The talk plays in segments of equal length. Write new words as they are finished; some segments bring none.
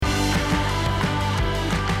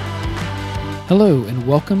Hello, and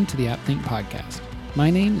welcome to the AppThink podcast. My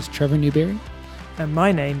name is Trevor Newberry. And my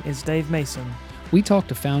name is Dave Mason. We talk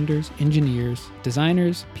to founders, engineers,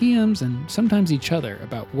 designers, PMs, and sometimes each other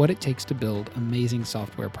about what it takes to build amazing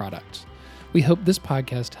software products. We hope this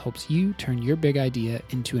podcast helps you turn your big idea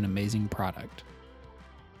into an amazing product.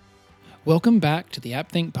 Welcome back to the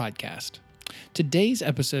AppThink podcast. Today's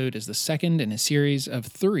episode is the second in a series of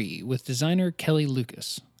 3 with designer Kelly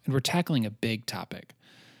Lucas, and we're tackling a big topic.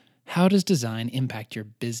 How does design impact your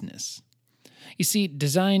business? You see,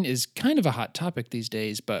 design is kind of a hot topic these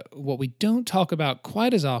days, but what we don't talk about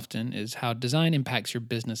quite as often is how design impacts your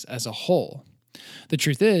business as a whole. The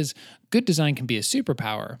truth is, good design can be a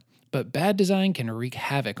superpower, but bad design can wreak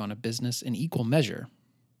havoc on a business in equal measure.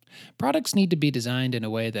 Products need to be designed in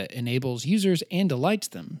a way that enables users and delights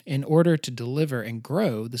them in order to deliver and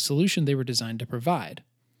grow the solution they were designed to provide.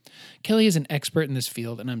 Kelly is an expert in this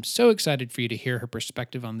field, and I'm so excited for you to hear her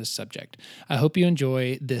perspective on this subject. I hope you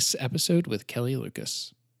enjoy this episode with Kelly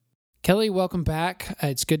Lucas. Kelly, welcome back.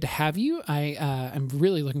 It's good to have you. I'm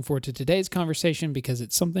really looking forward to today's conversation because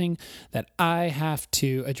it's something that I have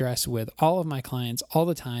to address with all of my clients all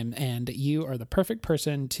the time, and you are the perfect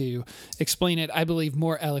person to explain it, I believe,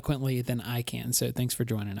 more eloquently than I can. So thanks for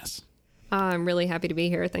joining us. I'm really happy to be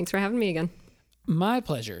here. Thanks for having me again. My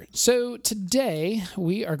pleasure. So today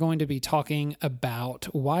we are going to be talking about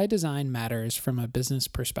why design matters from a business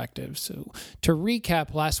perspective. So to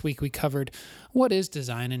recap, last week we covered what is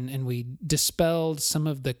design and we dispelled some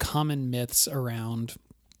of the common myths around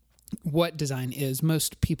what design is.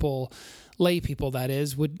 Most people, lay people that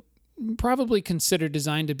is, would probably consider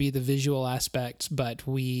design to be the visual aspects, but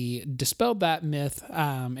we dispelled that myth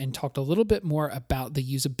and talked a little bit more about the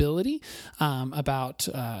usability, about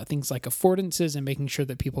things like affordances and making sure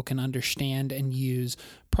that people can understand and use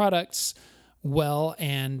products well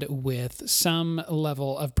and with some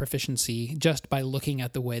level of proficiency just by looking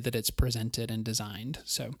at the way that it's presented and designed.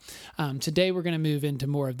 So today we're going to move into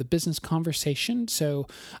more of the business conversation. So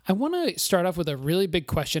I want to start off with a really big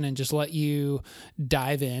question and just let you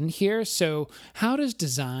dive in here. So how does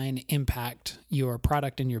design impact your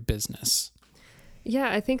product and your business?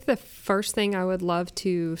 Yeah, I think the first thing I would love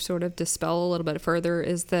to sort of dispel a little bit further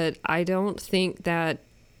is that I don't think that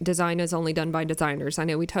design is only done by designers. I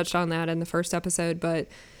know we touched on that in the first episode, but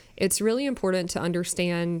it's really important to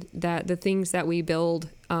understand that the things that we build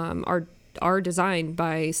are designed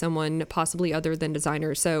by someone possibly other than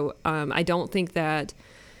designers. So I don't think that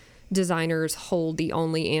designers hold the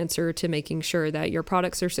only answer to making sure that your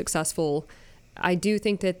products are successful. I do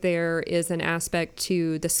think that there is an aspect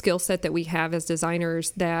to the skill set that we have as designers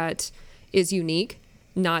that is unique.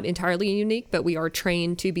 Not entirely unique, but we are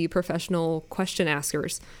trained to be professional question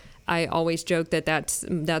askers. I always joke that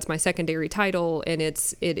that's my secondary title, and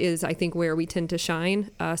it is I think where we tend to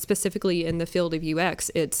shine, specifically in the field of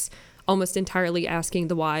UX. It's almost entirely asking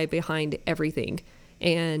the why behind everything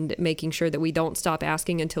and making sure that we don't stop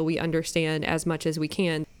asking until we understand as much as we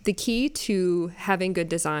can. The key to having good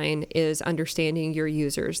design is understanding your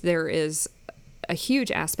users. There is a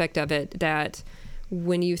huge aspect of it that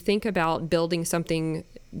when you think about building something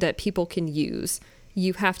that people can use,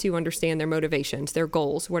 you have to understand their motivations, their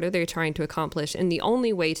goals. What are they trying to accomplish? And the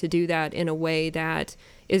only way to do that in a way that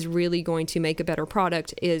is really going to make a better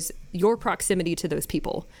product is your proximity to those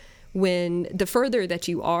people. When the further that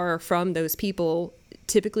you are from those people,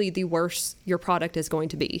 typically the worse your product is going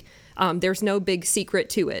to be. There's no big secret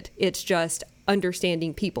to it. It's just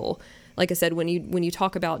understanding people. Like I said, when you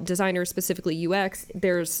talk about designers, specifically UX,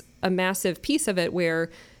 there's a massive piece of it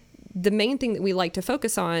where the main thing that we like to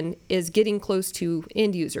focus on is getting close to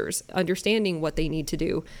end users, understanding what they need to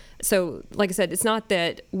do. So like I said, it's not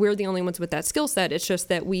that we're the only ones with that skill set. It's just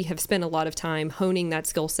that we have spent a lot of time honing that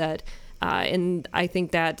skill set. And I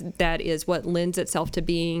think that is what lends itself to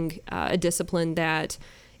being a discipline that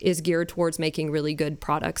is geared towards making really good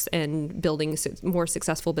products and building more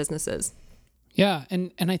successful businesses. Yeah,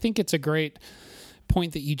 and I think it's a great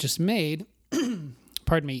point that you just made.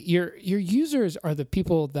 Pardon me. Your users are the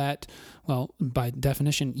people that, well, by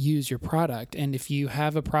definition, use your product. And if you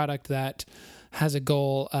have a product that has a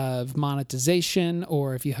goal of monetization,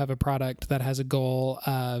 or if you have a product that has a goal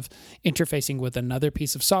of interfacing with another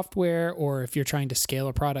piece of software, or if you're trying to scale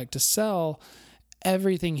a product to sell,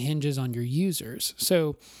 everything hinges on your users.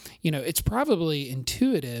 So, it's probably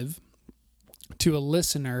intuitive to a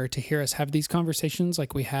listener to hear us have these conversations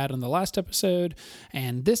like we had on the last episode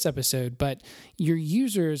and this episode, but your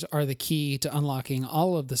users are the key to unlocking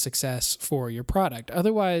all of the success for your product.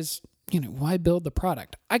 Otherwise, why build the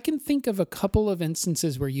product? I can think of a couple of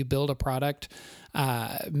instances where you build a product,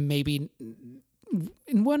 maybe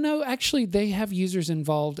Well, no, actually, they have users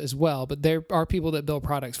involved as well, but there are people that build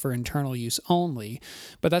products for internal use only.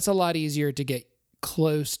 But that's a lot easier to get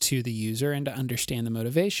close to the user and to understand the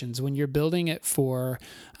motivations. When you're building it for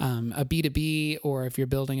a B2B, or if you're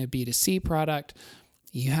building a B2C product,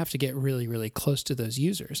 you have to get really, really close to those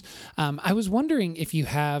users. I was wondering if you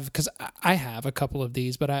have, because I have a couple of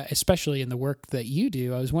these, but especially in the work that you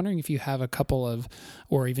do, I was wondering if you have a couple of,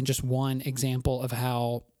 or even just one example of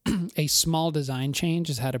how a small design change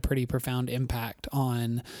has had a pretty profound impact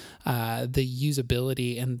on the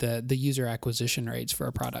usability and the user acquisition rates for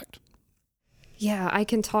a product. Yeah, I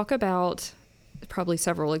can talk about probably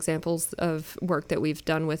several examples of work that we've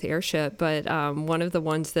done with Airship, but one of the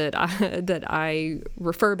ones that I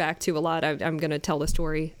refer back to a lot, I'm going to tell the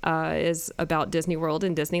story, is about Disney World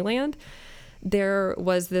and Disneyland. There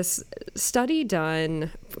was this study done,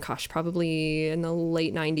 probably in the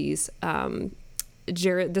late 90s.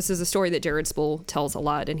 This is a story that Jared Spool tells a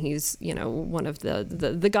lot, and he's, one of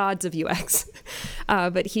the gods of UX.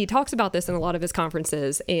 But he talks about this in a lot of his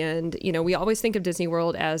conferences. And, we always think of Disney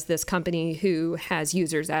World as this company who has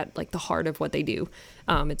users at like the heart of what they do.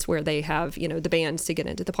 It's where they have, the bands to get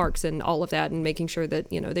into the parks and all of that, and making sure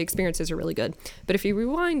that, the experiences are really good. But if you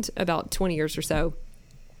rewind about 20 years or so,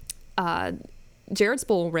 Jared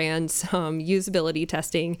Spool ran some usability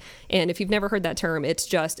testing, and if you've never heard that term, it's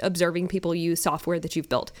just observing people use software that you've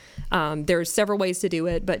built. There's several ways to do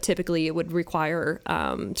it, but typically it would require,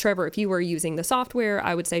 Trevor, if you were using the software,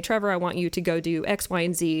 I would say, Trevor, I want you to go do X, Y,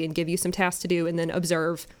 and Z and give you some tasks to do, and then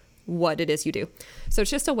observe what it is you do. So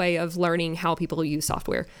it's just a way of learning how people use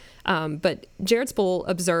software. But Jared Spool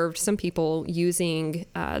observed some people using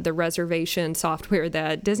the reservation software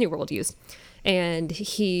that Disney World used. And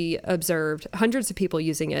he observed hundreds of people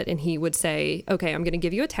using it, and he would say, okay, I'm going to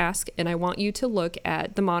give you a task, and I want you to look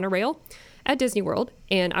at the monorail at Disney World,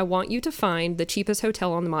 and I want you to find the cheapest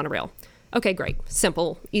hotel on the monorail. Okay, great.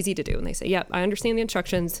 Simple, easy to do. And they say, yep, I understand the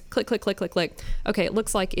instructions. Click, click, click, click, click. Okay, it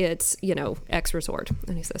looks like it's, X resort.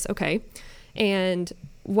 And he says, okay. And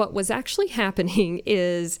what was actually happening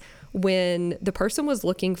is when the person was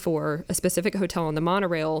looking for a specific hotel on the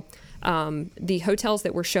monorail, the hotels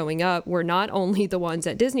that were showing up were not only the ones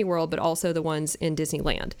at Disney World, but also the ones in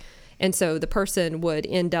Disneyland. And so the person would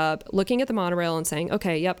end up looking at the monorail and saying,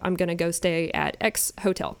 okay, yep, I'm going to go stay at X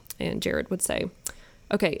hotel. And Jared would say,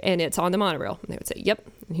 okay, and it's on the monorail. And they would say, yep.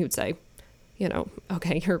 And he would say,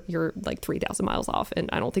 okay, you're like 3,000 miles off,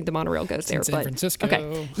 and I don't think the monorail goes there. San Francisco.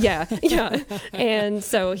 Okay, yeah. And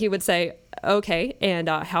so he would say, okay, and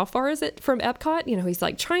how far is it from Epcot? He's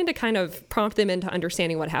like trying to kind of prompt them into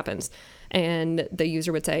understanding what happens. And the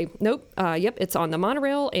user would say, nope, yep, it's on the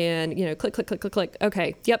monorail, and click, click, click, click, click.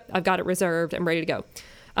 Okay, yep, I've got it reserved. I'm ready to go.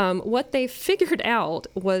 What they figured out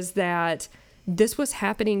was that this was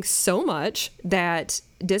happening so much that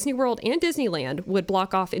Disney World and Disneyland would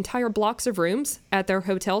block off entire blocks of rooms at their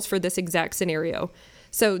hotels for this exact scenario.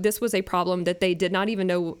 So this was a problem that they did not even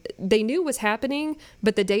know. They knew was happening,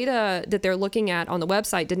 but the data that they're looking at on the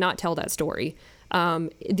website did not tell that story.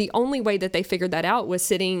 The only way that they figured that out was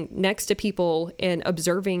sitting next to people and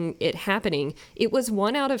observing it happening. It was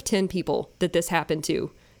 1 out of 10 people that this happened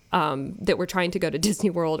to. That were trying to go to Disney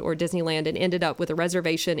World or Disneyland and ended up with a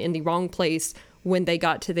reservation in the wrong place when they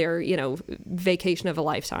got to their, vacation of a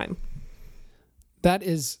lifetime. That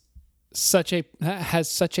is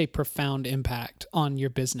has such a profound impact on your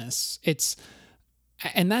business. That's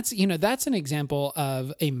an example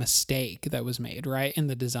of a mistake that was made, right, in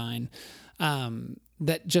the design.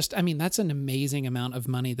 That's an amazing amount of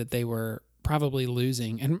money that they were probably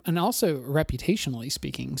losing, and also reputationally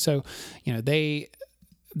speaking. So,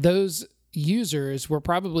 those users were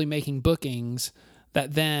probably making bookings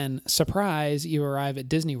that then, surprise, you arrive at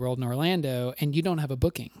Disney World in Orlando and you don't have a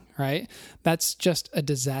booking, right? That's just a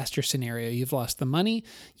disaster scenario. You've lost the money.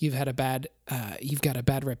 You've got a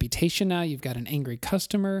bad reputation now. You've got an angry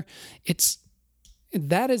customer.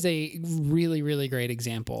 That is a really, really great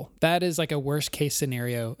example. That is like a worst case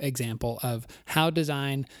scenario example of how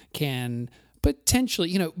design can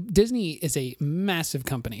potentially, Disney is a massive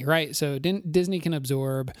company, right? So Disney can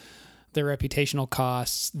absorb the reputational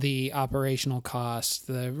costs, the operational costs,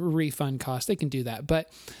 the refund costs. They can do that.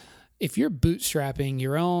 But if you're bootstrapping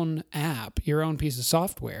your own app, your own piece of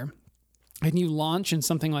software, and you launch and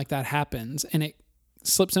something like that happens and it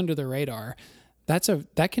slips under the radar,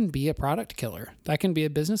 that can be a product killer. That can be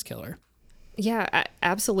a business killer. Yeah,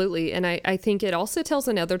 absolutely. And I think it also tells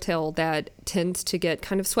another tale that tends to get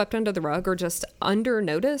kind of swept under the rug or just under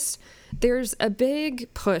noticed. There's a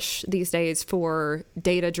big push these days for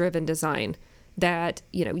data-driven design that,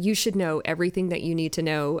 you should know everything that you need to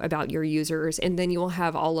know about your users, and then you will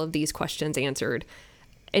have all of these questions answered.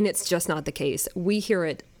 And it's just not the case. We hear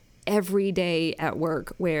it every day at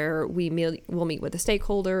work where we'll meet with a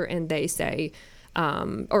stakeholder and they say,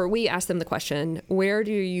 or we ask them the question, where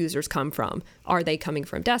do your users come from? Are they coming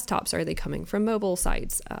from desktops? Are they coming from mobile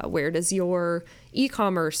sites? Where does your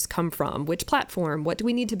e-commerce come from? Which platform? What do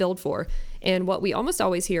we need to build for? And what we almost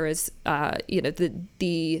always hear is,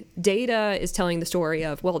 the data is telling the story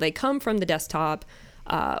of, well, they come from the desktop,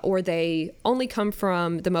 or they only come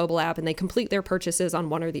from the mobile app and they complete their purchases on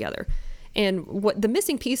one or the other. And what the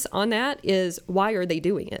missing piece on that is, why are they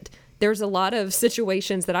doing it? There's a lot of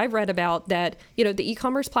situations that I've read about that, the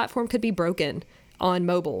e-commerce platform could be broken on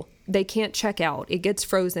mobile. They can't check out. It gets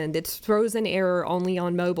frozen. It's frozen error only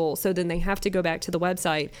on mobile. So then they have to go back to the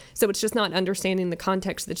website. So it's just not understanding the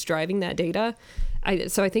context that's driving that data.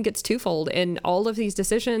 So I think it's twofold. And all of these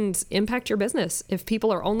decisions impact your business. If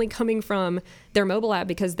people are only coming from their mobile app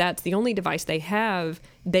because that's the only device they have,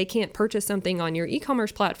 they can't purchase something on your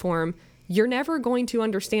e-commerce platform. You're never going to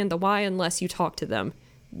understand the why unless you talk to them.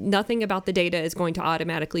 Nothing about the data is going to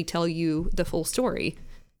automatically tell you the full story.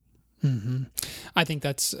 Mm-hmm. I think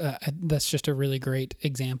that's just a really great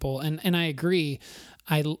example. And I agree.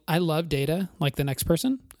 I love data like the next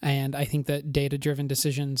person. And I think that data-driven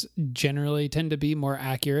decisions generally tend to be more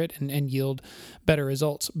accurate and yield better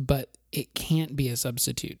results. But it can't be a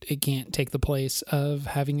substitute. It can't take the place of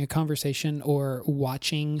having a conversation or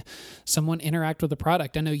watching someone interact with a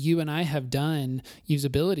product. I know you and I have done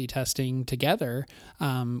usability testing together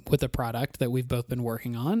with a product that we've both been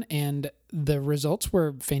working on, and the results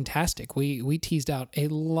were fantastic. We teased out a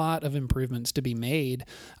lot of improvements to be made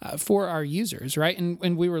for our users, right?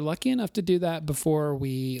 And we were lucky enough to do that before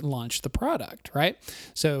we launched the product, right?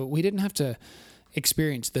 So we didn't have to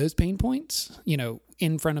experience those pain points,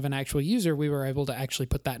 in front of an actual user. We were able to actually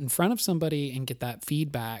put that in front of somebody and get that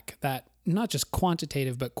feedback, that not just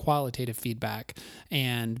quantitative, but qualitative feedback,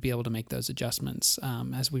 and be able to make those adjustments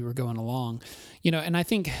as we were going along, and I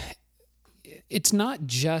think it's not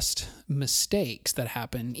just mistakes that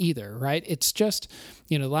happen either, right? It's just,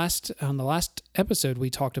 on the last episode, we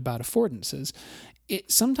talked about affordances. It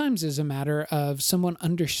sometimes is a matter of someone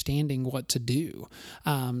understanding what to do.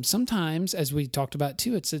 Sometimes, as we talked about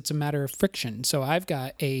too, it's a matter of friction. So I've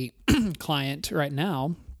got a client right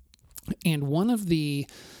now, and one of the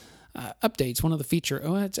updates, one of the feature,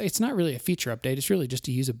 it's not really a feature update, it's really just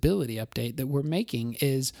a usability update that we're making,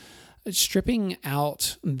 is stripping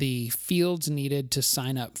out the fields needed to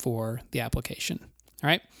sign up for the application. All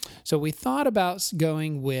right. So we thought about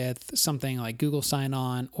going with something like Google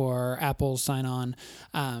Sign-On or Apple Sign-On,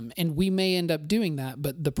 and we may end up doing that,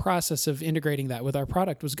 but the process of integrating that with our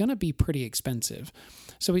product was going to be pretty expensive.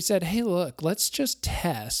 So we said, hey, look, let's just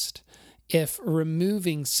test if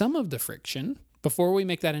removing some of the friction before we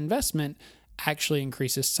make that investment actually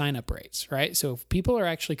increases sign-up rates, right? So if people are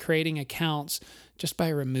actually creating accounts just by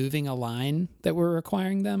removing a line that we're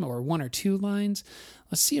requiring them, or one or two lines,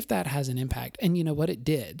 let's see if that has an impact. And you know what? It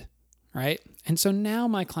did, right? And so now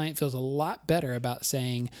my client feels a lot better about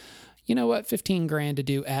saying, you know what, $15,000 to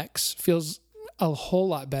do X feels a whole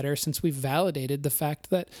lot better, since we've validated the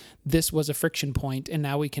fact that this was a friction point, and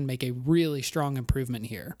now we can make a really strong improvement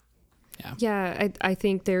here. Yeah, I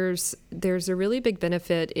think there's a really big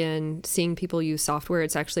benefit in seeing people use software.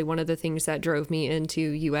 It's actually one of the things that drove me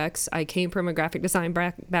into UX. I came from a graphic design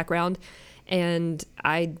background, and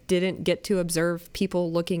I didn't get to observe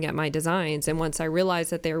people looking at my designs. And once I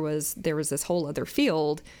realized that there was this whole other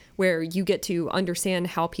field where you get to understand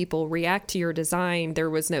how people react to your design,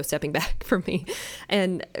 there was no stepping back for me.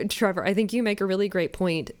 And Trevor, I think you make a really great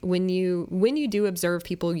point. When you do observe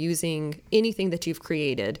people using anything that you've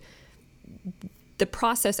created, the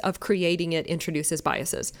process of creating it introduces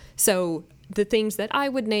biases. So the things that I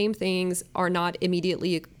would name things are not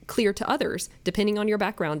immediately clear to others, depending on your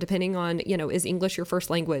background, depending on, is English your first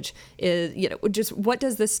language? Is, just what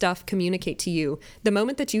does this stuff communicate to you? The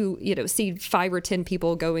moment that you see 5 or 10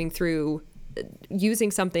 people going through using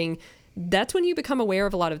something, that's when you become aware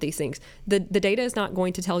of a lot of these things. The data is not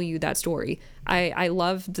going to tell you that story. I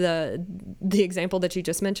love the example that you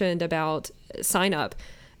just mentioned about sign up.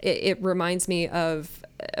 It reminds me of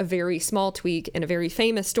a very small tweak and a very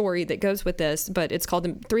famous story that goes with this, but it's called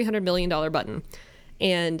the $300 million button.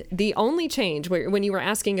 And the only change, when you were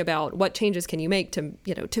asking about what changes can you make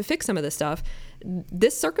to fix some of this stuff,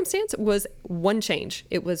 this circumstance was one change.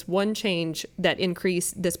 It was one change that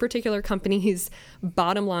increased this particular company's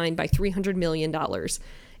bottom line by $300 million.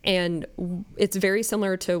 And it's very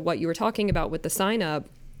similar to what you were talking about with the sign up.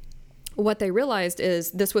 what they realized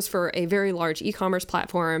is this was for a very large e-commerce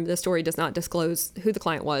platform. The story does not disclose who the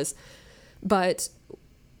client was, but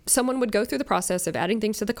someone would go through the process of adding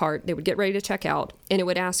things to the cart. They would get ready to check out, and it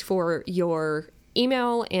would ask for your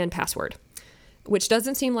email and password, which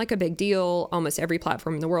doesn't seem like a big deal. Almost every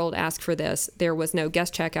platform in the world asked for this. There was no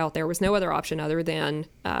guest checkout. There was no other option other than,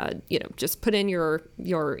 just put in your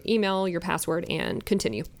email, your password, and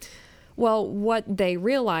continue. Well, what they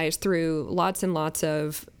realized through lots and lots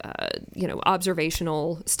of,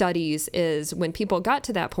 observational studies is when people got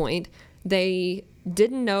to that point, they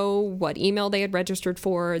didn't know what email they had registered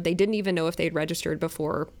for. They didn't even know if they had registered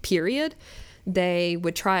before, period. They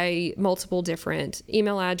would try multiple different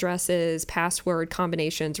email addresses, password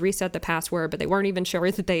combinations, reset the password, but they weren't even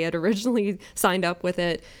sure that they had originally signed up with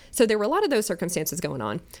it. So there were a lot of those circumstances going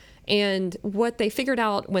on. And what they figured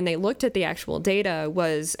out when they looked at the actual data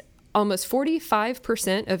was almost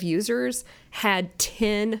 45% of users had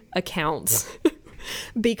 10 accounts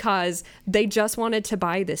because they just wanted to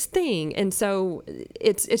buy this thing. And so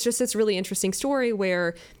it's just this really interesting story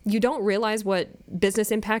where you don't realize what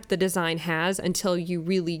business impact the design has until you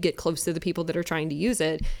really get close to the people that are trying to use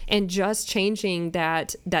it. And just changing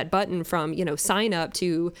that button from, sign up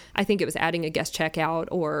to, I think it was adding a guest checkout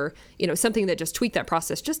or, something that just tweaked that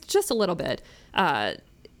process just a little bit,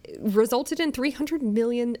 resulted in $300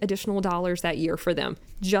 million additional dollars that year for them.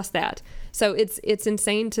 Just that. So it's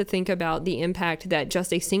insane to think about the impact that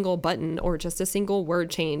just a single button or just a single word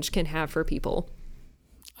change can have for people.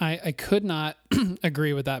 I could not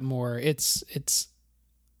agree with that more.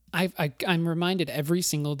 I'm reminded every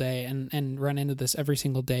single day and run into this every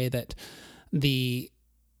single day that the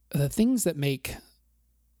things that make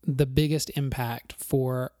the biggest impact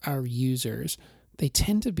for our users, they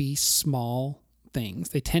tend to be small things.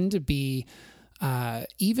 They tend to be,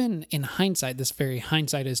 even in hindsight, this very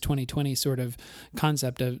hindsight is 2020 sort of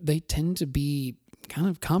concept of, they tend to be kind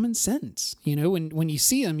of common sense. When you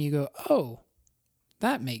see them, you go, oh,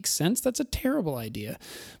 that makes sense. That's a terrible idea.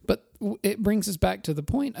 But it brings us back to the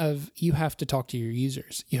point of you have to talk to your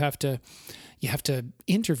users. You have to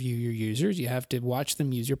interview your users. You have to watch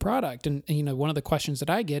them use your product. And one of the questions that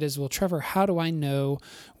I get is, well, Trevor, how do I know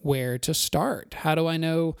where to start? How do I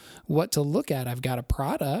know what to look at? I've got a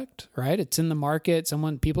product, right? It's in the market.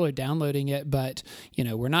 People are downloading it, but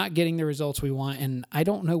we're not getting the results we want. And I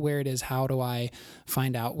don't know where it is. How do I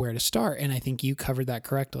find out where to start? And I think you covered that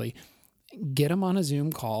correctly. Get them on a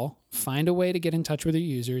Zoom call, find a way to get in touch with your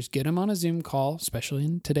users, get them on a Zoom call, especially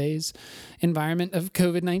in today's environment of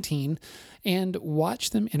COVID-19, and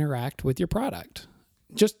watch them interact with your product.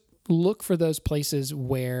 Just look for those places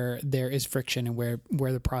where there is friction and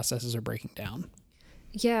where the processes are breaking down.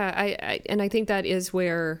 Yeah, I think that is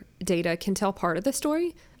where data can tell part of the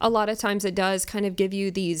story. A lot of times it does kind of give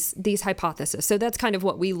you these hypotheses. So that's kind of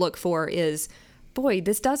what we look for is, boy,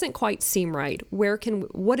 this doesn't quite seem right.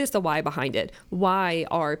 What is the why behind it? Why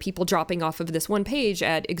are people dropping off of this one page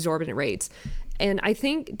at exorbitant rates? And I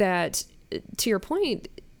think that, to your point,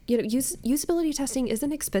 usability testing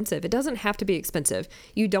isn't expensive. It doesn't have to be expensive.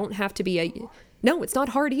 You don't have to be no, it's not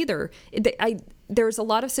hard either. There's a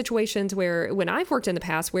lot of situations where, when I've worked in the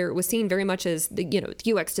past, where it was seen very much as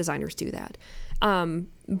UX designers do that.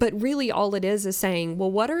 But really all it is saying, well,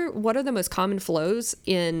 what are the most common flows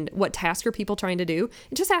in what task are people trying to do?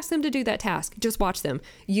 And just ask them to do that task. Just watch them.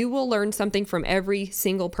 You will learn something from every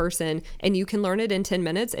single person, and you can learn it in 10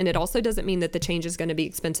 minutes. And it also doesn't mean that the change is going to be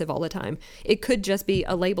expensive all the time. It could just be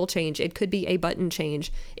a label change. It could be a button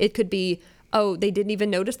change. It could be, oh, they didn't even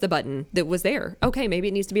notice the button that was there. Okay, maybe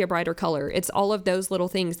it needs to be a brighter color. It's all of those little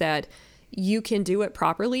things that you can do it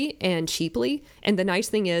properly and cheaply. And the nice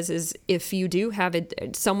thing is if you do have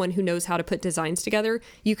someone who knows how to put designs together,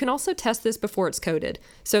 you can also test this before it's coded.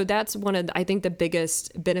 So that's one of, I think, the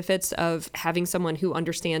biggest benefits of having someone who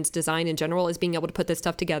understands design in general, is being able to put this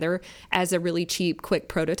stuff together as a really cheap, quick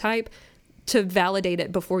prototype to validate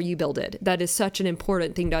it before you build it. That is such an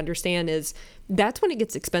important thing to understand, is that's when it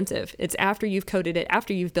gets expensive. It's after you've coded it,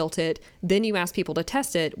 after you've built it, then you ask people to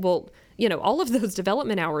test it. Well, all of those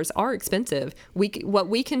development hours are expensive. What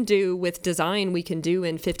we can do with design, we can do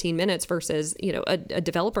in 15 minutes versus, a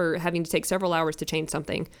developer having to take several hours to change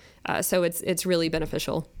something. So it's really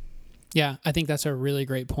beneficial. Yeah, I think that's a really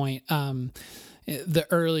great point. The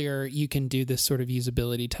earlier you can do this sort of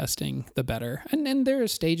usability testing, the better. And there are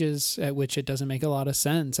stages at which it doesn't make a lot of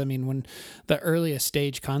sense. I mean, when the earliest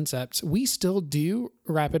stage concepts, we still do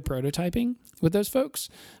rapid prototyping with those folks,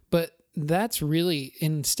 but that's really,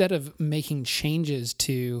 instead of making changes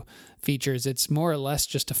to features, it's more or less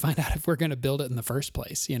just to find out if we're going to build it in the first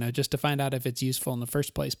place, just to find out if it's useful in the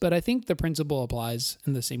first place. But I think the principle applies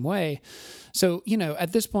in the same way. So,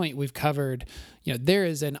 at this point we've covered, there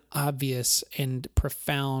is an obvious and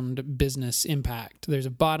profound business impact. There's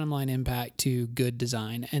a bottom line impact to good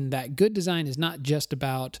design. And that good design is not just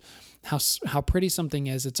about how pretty something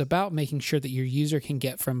is. It's about making sure that your user can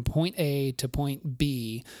get from point A to point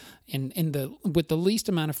B with the least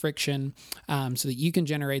amount of friction, so that you can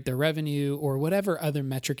generate the revenue or whatever other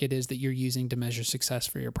metric it is that you're using to measure success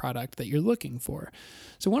for your product that you're looking for.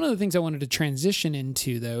 So one of the things I wanted to transition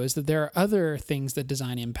into, though, is that there are other things that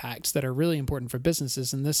design impacts that are really important for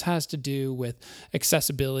businesses, and this has to do with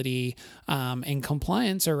accessibility and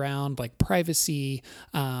compliance around like privacy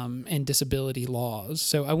and disability laws.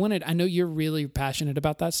 So I know you're really passionate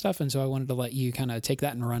about that stuff, and so I wanted to let you kind of take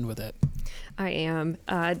that and run with it. I am.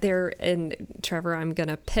 And Trevor, I'm going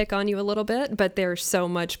to pick on you a little bit, but there's so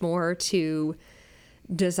much more to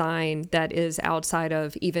design that is outside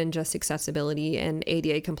of even just accessibility and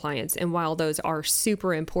ADA compliance. And while those are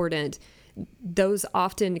super important, those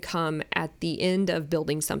often come at the end of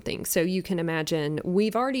building something. So you can imagine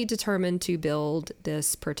we've already determined to build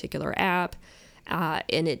this particular app,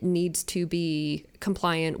 and it needs to be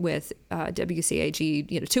compliant with WCAG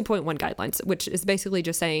 2.1 guidelines, which is basically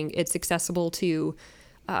just saying it's accessible to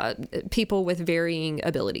people with varying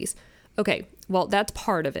abilities. Okay, well, that's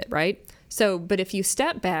part of it, right? So, but if you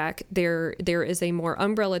step back, there is a more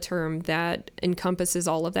umbrella term that encompasses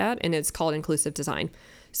all of that, and it's called inclusive design.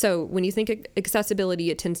 So when you think of accessibility,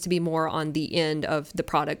 it tends to be more on the end of the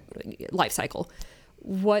product life cycle.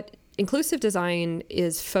 What inclusive design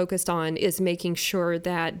is focused on is making sure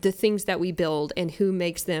that the things that we build and who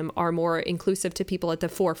makes them are more inclusive to people at the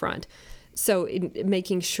forefront. So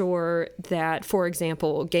making sure that, for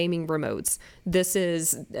example, gaming remotes, this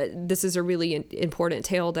is a really important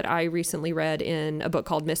tale that I recently read in a book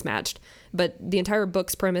called Mismatched. But the entire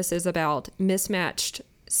book's premise is about mismatched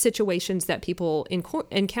situations that people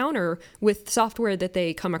encounter with software that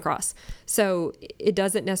they come across. So it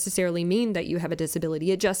doesn't necessarily mean that you have a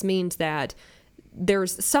disability. It just means that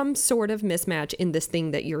there's some sort of mismatch in this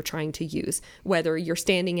thing that you're trying to use, whether you're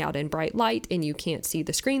standing out in bright light and you can't see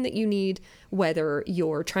the screen that you need, whether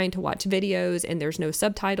you're trying to watch videos and there's no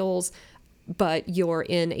subtitles, but you're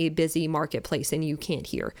in a busy marketplace and you can't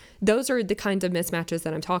hear. Those are the kinds of mismatches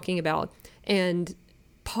that I'm talking about. And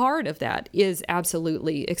part of that is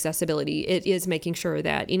absolutely accessibility. It is making sure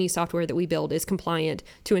that any software that we build is compliant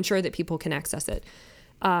to ensure that people can access it.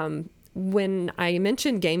 When I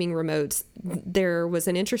mentioned gaming remotes, there was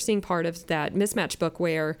an interesting part of that Mismatch book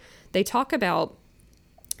where they talk about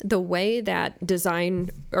the way that design,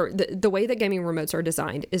 or the way that gaming remotes are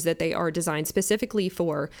designed is that they are designed specifically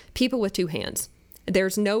for people with two hands.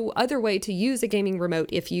 There's no other way to use a gaming remote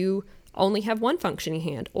if you only have one functioning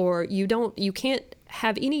hand, or you can't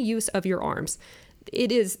have any use of your arms.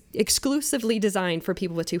 It is exclusively designed for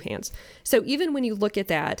people with two hands. So even when you look at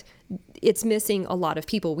that, it's missing a lot of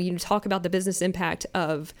people. When you talk about the business impact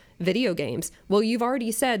of video games, well, you've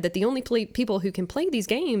already said that the only people who can play these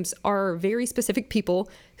games are very specific people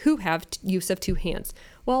who have use of two hands.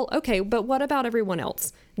 Well, okay, but what about everyone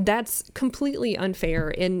else? That's completely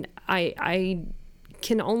unfair. And I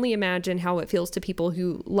can only imagine how it feels to people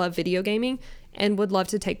who love video gaming and would love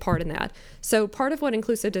to take part in that. So part of what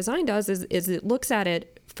inclusive design does is it looks at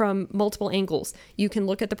it from multiple angles. You can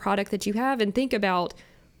look at the product that you have and think about,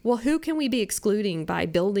 well, who can we be excluding by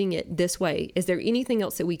building it this way? Is there anything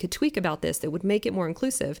else that we could tweak about this that would make it more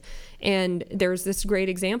inclusive? And there's this great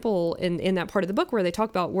example in that part of the book where they talk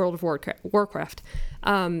about World of Warcraft.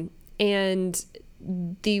 And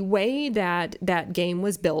the way that game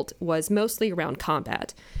was built was mostly around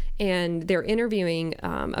combat. And they're interviewing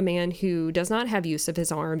a man who does not have use of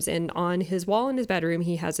his arms. And on his wall in his bedroom,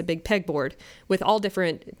 he has a big pegboard with all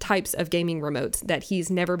different types of gaming remotes that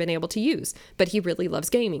he's never been able to use. But he really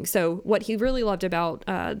loves gaming. So what he really loved about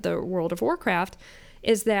the World of Warcraft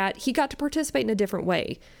is that he got to participate in a different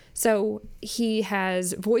way. So he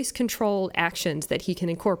has voice-controlled actions that he can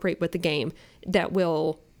incorporate with the game that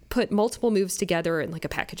will put multiple moves together in like a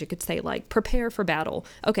package. It could say like prepare for battle.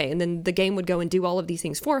 Okay. And then the game would go and do all of these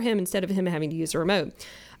things for him instead of him having to use a remote.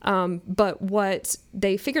 But what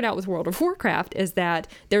they figured out with World of Warcraft is that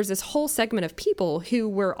there's this whole segment of people who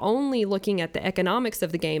were only looking at the economics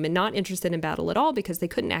of the game and not interested in battle at all because they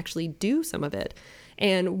couldn't actually do some of it.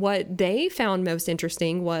 And what they found most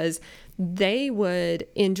interesting was they would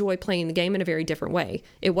enjoy playing the game in a very different way.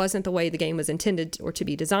 It wasn't the way the game was intended or to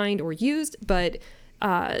be designed or used, but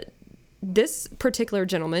this particular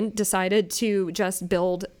gentleman decided to just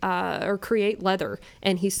build or create leather,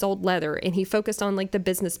 and he sold leather, and he focused on like the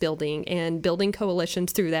business building and building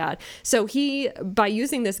coalitions through that. So he, by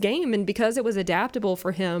using this game, and because it was adaptable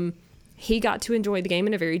for him, he got to enjoy the game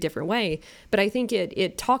in a very different way. But I think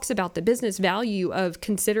it talks about the business value of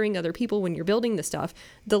considering other people when you're building this stuff.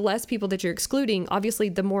 The less people that you're excluding, obviously,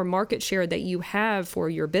 the more market share that you have for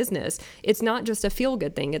your business. It's not just a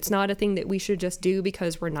feel-good thing. It's not a thing that we should just do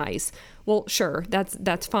because we're nice. Well, sure,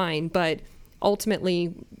 that's fine, but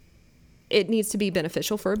ultimately, it needs to be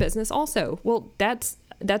beneficial for a business also. Well, that's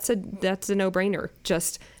a no-brainer.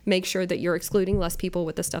 Just make sure that you're excluding less people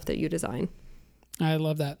with the stuff that you design. I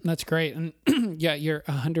love that. That's great. And yeah, you're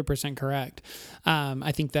 100% correct.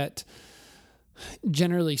 I think that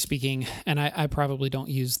generally speaking, and I probably don't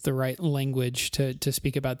use the right language to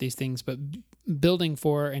speak about these things, but building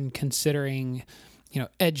for and considering,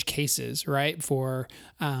 edge cases, right? For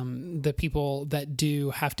the people that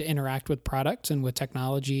do have to interact with products and with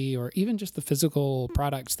technology, or even just the physical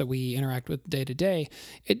products that we interact with day to day,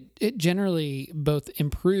 it generally both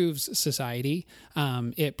improves society.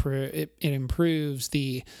 It improves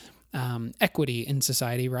the equity in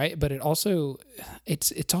society, right? But it's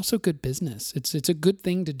also good business. It's a good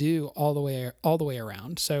thing to do all the way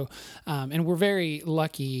around. So, and we're very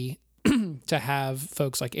lucky to have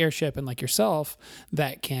folks like Airship and like yourself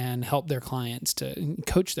that can help their clients, to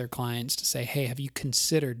coach their clients to say, hey, have you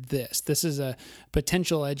considered this? This is a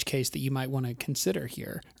potential edge case that you might want to consider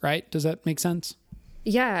here, right? Does that make sense?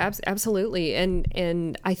 Yeah, absolutely.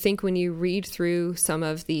 And I think when you read through some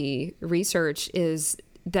of the research is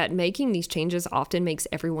that making these changes often makes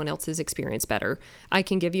everyone else's experience better. I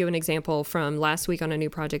can give you an example from last week on a new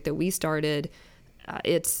project that we started.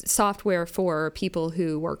 It's software for people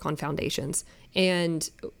who work on foundations. And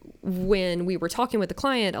when we were talking with the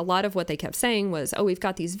client, a lot of what they kept saying was, we've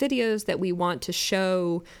got these videos that we want to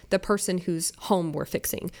show the person whose home we're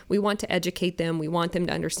fixing. We want to educate them. We want them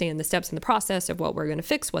to understand the steps in the process of what we're going to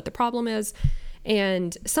fix, what the problem is.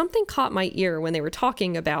 And something caught my ear when they were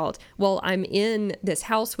talking about, well, I'm in this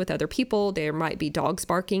house with other people. There might be dogs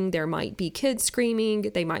barking. There might be kids screaming.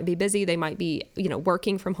 They might be busy. They might be,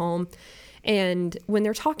 working from home. And when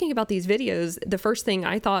they're talking about these videos, the first thing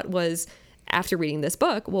I thought was, after reading this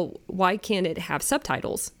book, well, why can't it have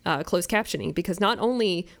subtitles, closed captioning? Because not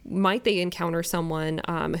only might they encounter someone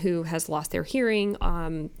who has lost their hearing,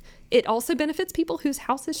 it also benefits people whose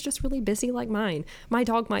house is just really busy like mine. My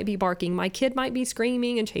dog might be barking. My kid might be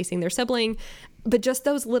screaming and chasing their sibling. But just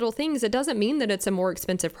those little things, it doesn't mean that it's a more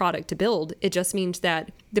expensive product to build. It just means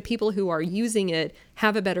that the people who are using it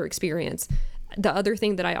have a better experience. The other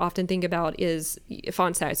thing that I often think about is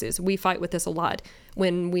font sizes. We fight with this a lot.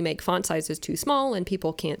 When we make font sizes too small and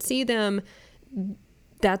people can't see them,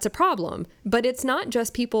 that's a problem. But it's not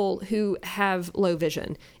just people who have low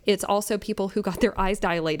vision. It's also people who got their eyes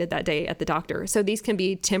dilated that day at the doctor. So these can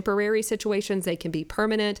be temporary situations. They can be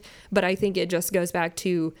permanent. But I think it just goes back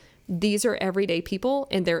to, these are everyday people,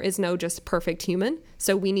 and there is no just perfect human.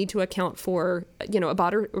 So we need to account for,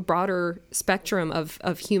 a broader spectrum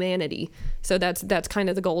of humanity. So that's kind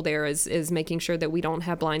of the goal there, is making sure that we don't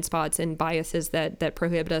have blind spots and biases that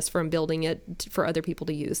prohibit us from building it for other people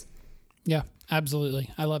to use. Yeah,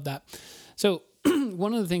 absolutely. I love that. So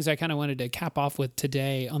one of the things I kind of wanted to cap off with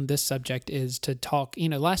today on this subject is to talk,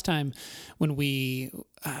 last time when we,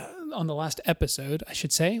 on the last episode, I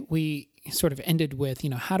should say, we sort of ended with,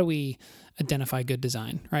 how do we identify good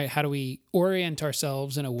design, right? How do we orient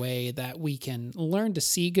ourselves in a way that we can learn to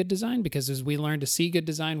see good design? Because as we learn to see good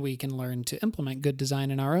design, we can learn to implement good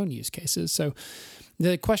design in our own use cases. So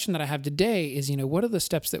the question that I have today is, what are the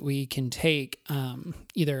steps that we can take,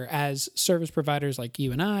 either as service providers like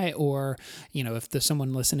you and I, or, if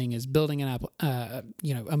someone listening is building an app,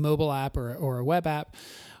 a mobile app or a web app,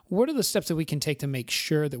 what are the steps that we can take to make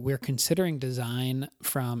sure that we're considering design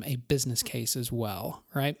from a business case as well,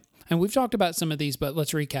 right? And we've talked about some of these, but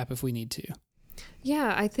let's recap if we need to.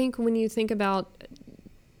 Yeah, I think when you think about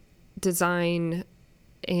design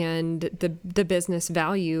and the business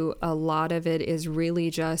value, a lot of it is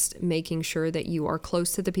really just making sure that you are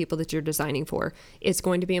close to the people that you're designing for. It's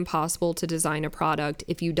going to be impossible to design a product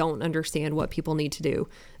if you don't understand what people need to do.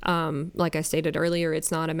 Like I stated earlier,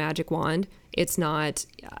 it's not a magic wand. It's not,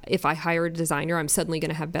 if I hire a designer, I'm suddenly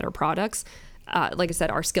going to have better products. Like I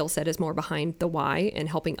said, our skill set is more behind the why and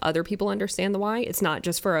helping other people understand the why. It's not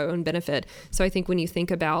just for our own benefit. So I think when you think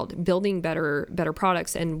about building better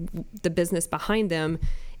products and the business behind them,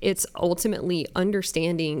 It's ultimately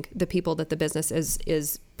understanding the people that the business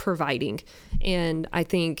is providing. And I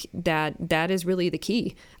think that is really the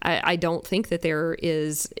key. I don't think that there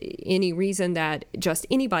is any reason that just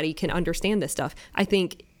anybody can understand this stuff. I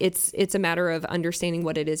think it's a matter of understanding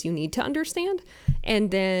what it is you need to understand and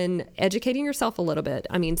then educating yourself a little bit.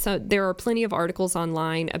 I mean, so there are plenty of articles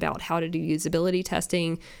online about how to do usability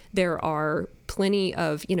testing. There are plenty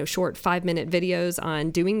of, short 5-minute videos on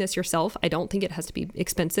doing this yourself. I don't think it has to be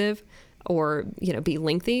expensive or, be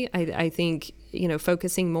lengthy. I think,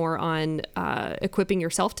 focusing more on equipping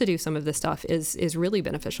yourself to do some of this stuff is really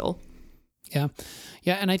beneficial. Yeah.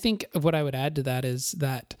 Yeah. And I think what I would add to that is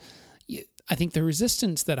that I think the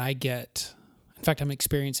resistance that I get, in fact, I'm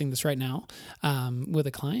experiencing this right now with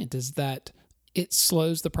a client, is that it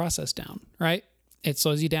slows the process down, right? It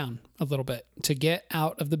slows you down a little bit to get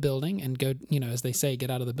out of the building and go, as they say,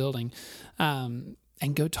 get out of the building and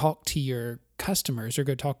go talk to your customers or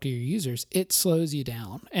go talk to your users. It slows you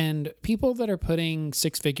down. And people that are putting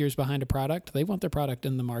 6 figures behind a product, they want their product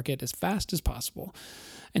in the market as fast as possible.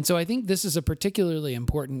 And so I think this is a particularly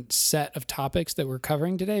important set of topics that we're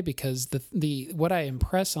covering today, because what I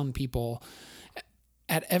impress on people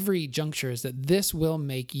at every juncture is that this will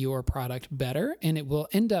make your product better and it will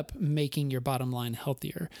end up making your bottom line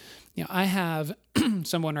healthier. I have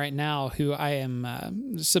someone right now who I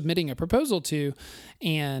am submitting a proposal to,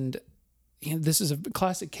 and this is a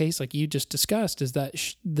classic case, like you just discussed, is that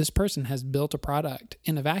this person has built a product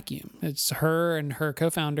in a vacuum. It's her and her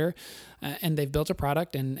co-founder, and they've built a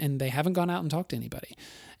product and they haven't gone out and talked to anybody.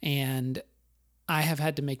 And I have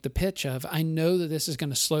had to make the pitch of, I know that this is going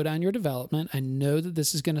to slow down your development. I know that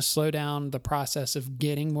this is going to slow down the process of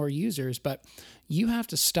getting more users, but you have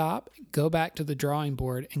to stop, go back to the drawing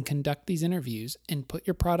board and conduct these interviews and put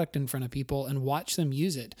your product in front of people and watch them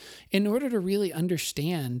use it in order to really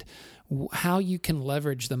understand how you can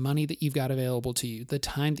leverage the money that you've got available to you, the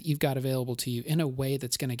time that you've got available to you in a way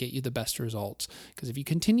that's going to get you the best results. Because if you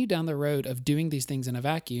continue down the road of doing these things in a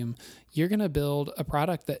vacuum, you're going to build a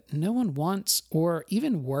product that no one wants, or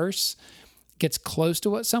even worse, gets close to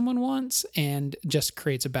what someone wants and just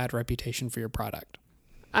creates a bad reputation for your product.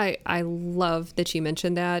 I love that you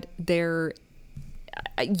mentioned that.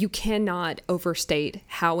 You cannot overstate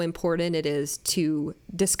how important it is to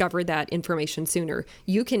discover that information sooner.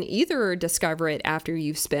 You can either discover it after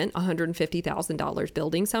you've spent $150,000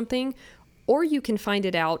 building something, or you can find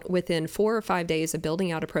it out within 4 or 5 days of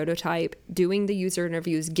building out a prototype, doing the user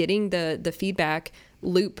interviews, getting the feedback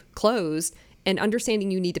loop closed, and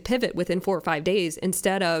understanding you need to pivot within 4 or 5 days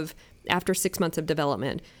instead of after 6 months of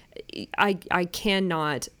development. I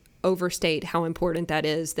cannot overstate how important that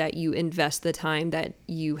is, that you invest the time that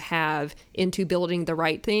you have into building the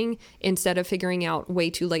right thing instead of figuring out way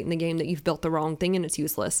too late in the game that you've built the wrong thing and it's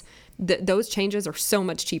useless. Those changes are so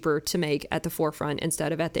much cheaper to make at the forefront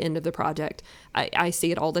instead of at the end of the project. I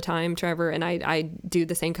see it all the time, Trevor, and I do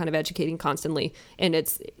the same kind of educating constantly. And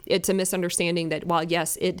it's a misunderstanding that while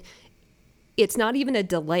yes, it's not even a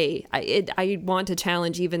delay. I want to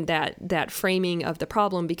challenge even that framing of the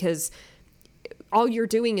problem, because all you're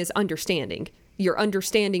doing is understanding. You're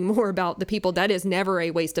understanding more about the people. That is never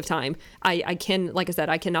a waste of time. Like I said,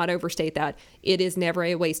 I cannot overstate that. It is never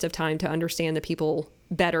a waste of time to understand the people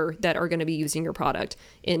better that are going to be using your product.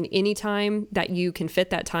 And any time that you can fit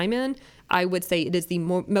that time in, I would say it is the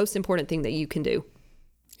most important thing that you can do.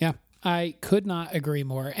 Yeah, I could not agree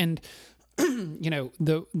more. And,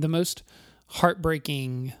 the most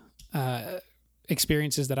heartbreaking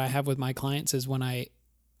experiences that I have with my clients is when I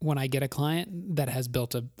get a client that has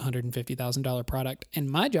built a $150,000 product, and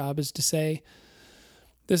my job is to say,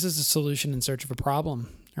 this is a solution in search of a problem,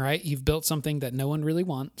 all right? You've built something that no one really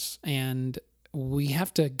wants, and we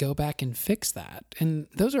have to go back and fix that. And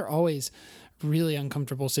those are always really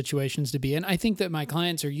uncomfortable situations to be in. I think that my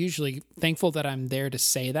clients are usually thankful that I'm there to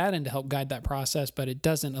say that and to help guide that process, but it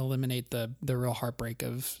doesn't eliminate the real heartbreak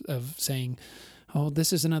of saying, oh,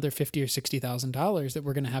 this is another $50,000 or $60,000 that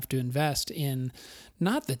we're going to have to invest in,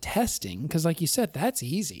 not the testing, because like you said, that's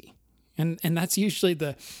easy. And that's usually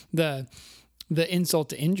the insult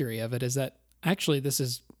to injury of it, is that actually this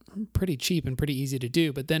is pretty cheap and pretty easy to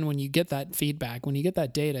do. But then when you get that feedback, when you get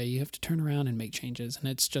that data, you have to turn around and make changes. And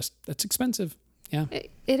it's expensive. Yeah.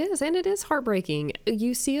 It is, and it is heartbreaking.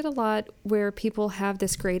 You see it a lot where people have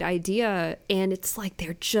this great idea and it's like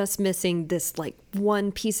they're just missing this like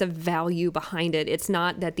one piece of value behind it. It's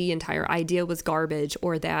not that the entire idea was garbage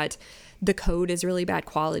or that the code is really bad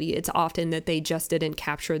quality. It's often that they just didn't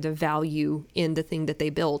capture the value in the thing that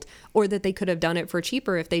they built, or that they could have done it for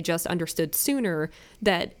cheaper if they just understood sooner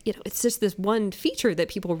that, it's just this one feature that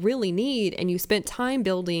people really need, and you spent time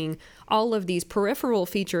building all of these peripheral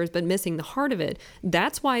features but missing the heart of it.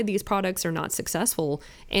 That's why these products are not successful,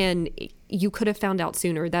 and you could have found out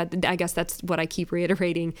sooner. That, I guess that's what I keep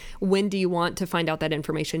reiterating. When do you want to find out that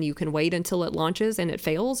information? You can wait until it launches and it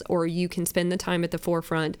fails, or you can spend the time at the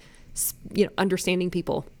forefront understanding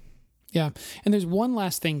people. Yeah. And there's one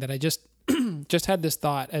last thing that I just had this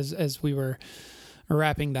thought as we were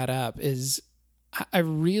wrapping that up is I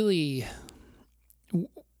really,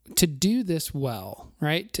 to do this well,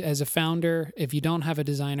 right? As a founder, if you don't have a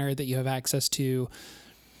designer that you have access to,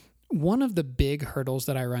 one of the big hurdles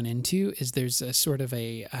that I run into is there's a sort of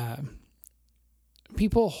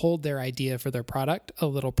people hold their idea for their product a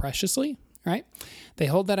little preciously, right? They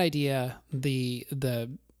hold that idea, the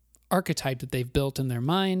archetype that they've built in their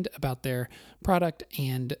mind about their product.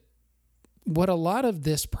 And what a lot of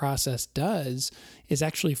this process does is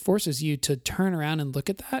actually forces you to turn around and look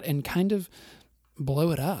at that and kind of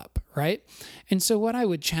blow it up, right? And so what I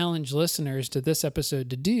would challenge listeners to this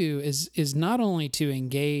episode to do is not only to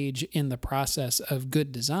engage in the process of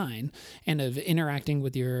good design and of interacting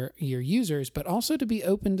with your users, but also to be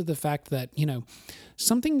open to the fact that,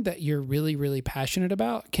 something that you're really, really passionate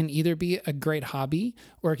about can either be a great hobby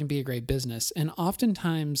or it can be a great business. And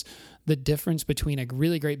oftentimes the difference between a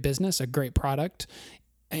really great business, a great product,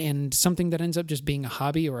 and something that ends up just being a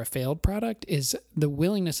hobby or a failed product is the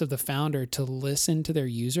willingness of the founder to listen to their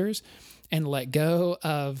users and let go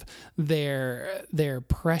of their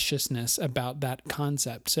preciousness about that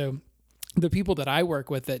concept. So the people that I work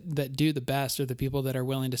with that do the best are the people that are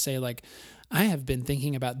willing to say, like, I have been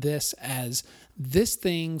thinking about this as this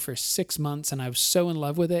thing for 6 months and I was so in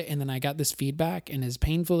love with it. And then I got this feedback, and as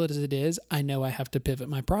painful as it is, I know I have to pivot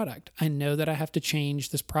my product. I know that I have to change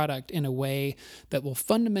this product in a way that will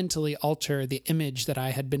fundamentally alter the image that I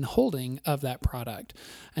had been holding of that product.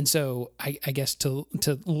 And so I guess to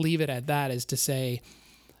leave it at that is to say,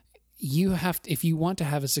 you have to, if you want to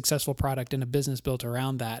have a successful product and a business built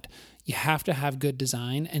around that, you have to have good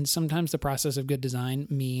design. And sometimes the process of good design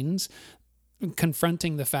means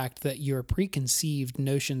confronting the fact that your preconceived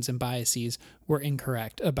notions and biases were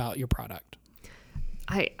incorrect about your product.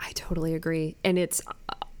 I totally agree. And it's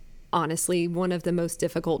honestly one of the most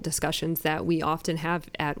difficult discussions that we often have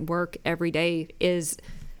at work every day is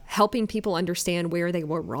helping people understand where they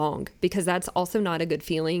were wrong, because that's also not a good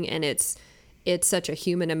feeling. And it's such a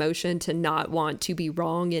human emotion to not want to be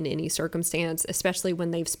wrong in any circumstance, especially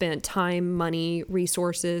when they've spent time, money,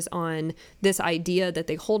 resources on this idea that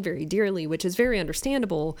they hold very dearly, which is very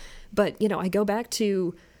understandable. But, I go back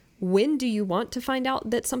to, when do you want to find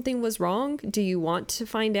out that something was wrong? Do you want to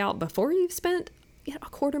find out before you've spent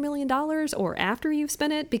 $250,000 or after you've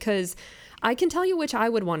spent it? Because I can tell you which I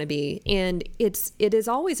would want to be. And it is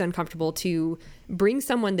always uncomfortable to bring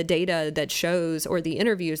someone the data that shows, or the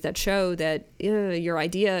interviews that show that your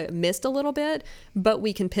idea missed a little bit, but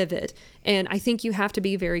we can pivot. And I think you have to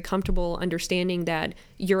be very comfortable understanding that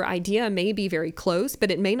your idea may be very close,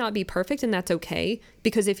 but it may not be perfect, and that's okay.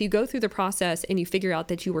 Because if you go through the process and you figure out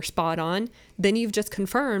that you were spot on, then you've just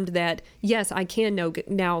confirmed that, yes, I can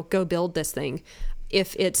now go build this thing.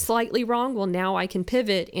 If it's slightly wrong, well, now I can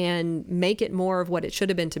pivot and make it more of what it should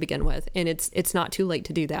have been to begin with. And it's not too late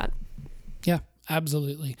to do that. Yeah,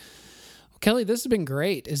 absolutely. Well, Kelly, this has been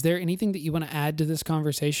great. Is there anything that you want to add to this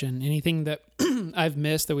conversation? Anything that I've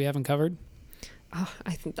missed that we haven't covered? Oh,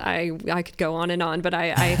 I could go on and on, but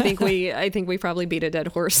I think we probably beat a dead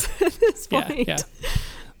horse at this point. Yeah.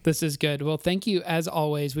 This is good. Well, thank you as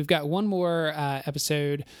always. We've got one more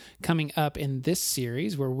episode coming up in this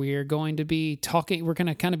series where we're going to be talking, we're going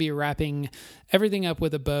to kind of be wrapping everything up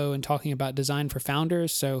with a bow and talking about design for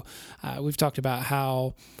founders. So we've talked about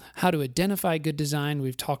how to identify good design.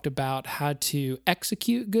 We've talked about how to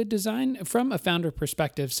execute good design from a founder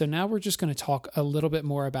perspective. So now we're just going to talk a little bit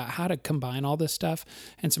more about how to combine all this stuff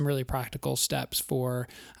and some really practical steps for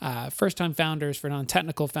first-time founders, for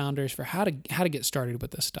non-technical founders, for how to get started with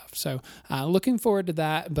this stuff. So looking forward to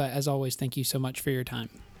that. But as always, thank you so much for your time.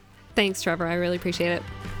 Thanks, Trevor. I really appreciate it.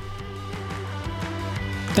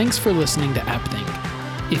 Thanks for listening to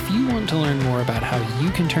AppThink. If you want to learn more about how you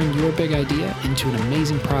can turn your big idea into an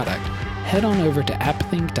amazing product, head on over to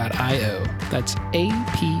appthink.io. That's appthink.io.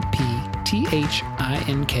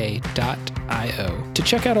 to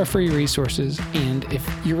check out our free resources. And if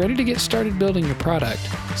you're ready to get started building your product,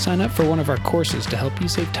 sign up for one of our courses to help you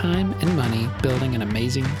save time and money building an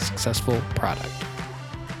amazing, successful product.